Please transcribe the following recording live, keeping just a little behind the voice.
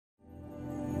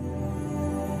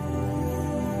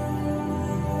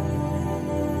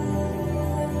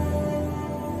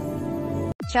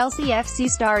Chelsea FC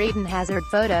star Eden Hazard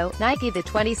photo. Nike. The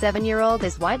 27-year-old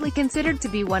is widely considered to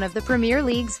be one of the Premier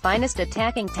League's finest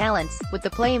attacking talents, with the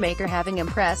playmaker having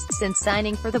impressed since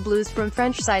signing for the Blues from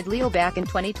French side Lille back in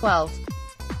 2012.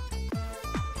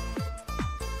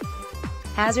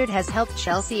 Hazard has helped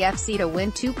Chelsea FC to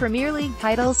win 2 Premier League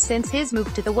titles since his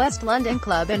move to the West London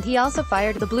club, and he also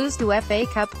fired the Blues to FA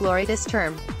Cup glory this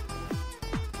term.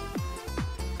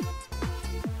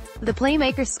 The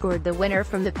playmaker scored the winner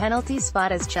from the penalty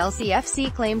spot as Chelsea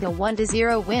FC claimed a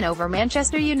 1-0 win over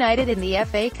Manchester United in the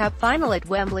FA Cup final at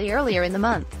Wembley earlier in the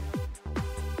month.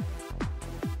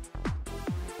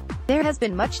 There has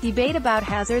been much debate about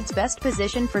Hazard's best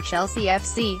position for Chelsea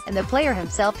FC, and the player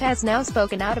himself has now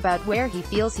spoken out about where he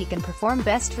feels he can perform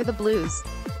best for the Blues.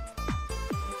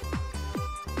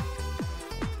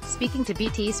 Speaking to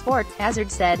BT Sport,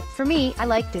 Hazard said, "For me, I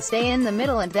like to stay in the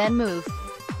middle and then move.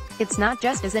 It's not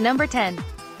just as a number 10.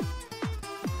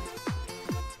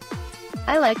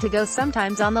 I like to go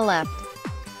sometimes on the left.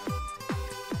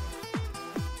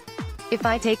 If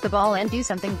I take the ball and do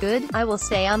something good, I will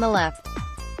stay on the left.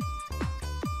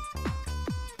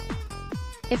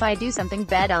 If I do something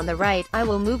bad on the right, I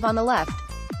will move on the left."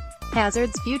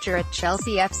 Hazard's future at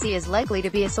Chelsea FC is likely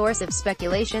to be a source of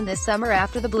speculation this summer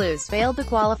after the Blues failed to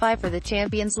qualify for the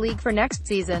Champions League for next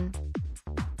season.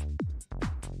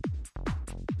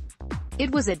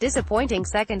 It was a disappointing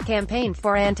second campaign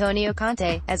for Antonio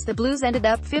Conte, as the Blues ended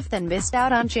up 5th and missed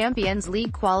out on Champions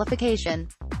League qualification.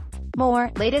 More,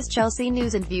 latest Chelsea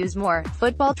news and views. More,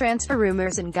 football transfer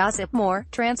rumors and gossip. More,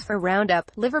 transfer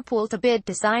roundup. Liverpool to bid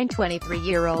to sign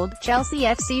 23-year-old Chelsea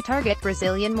FC target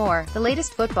Brazilian. More, the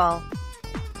latest football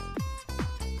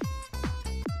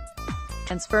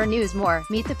transfer news. More,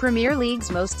 meet the Premier League's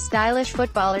most stylish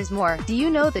footballers. More, do you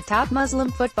know the top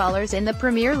Muslim footballers in the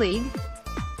Premier League?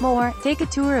 More, take a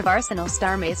tour of Arsenal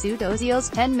star Mesut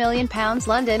Ozil's £10 million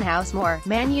London house. More,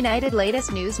 Man United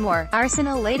latest news. More,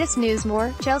 Arsenal latest news.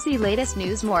 More, Chelsea latest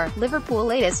news. More, Liverpool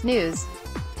latest news.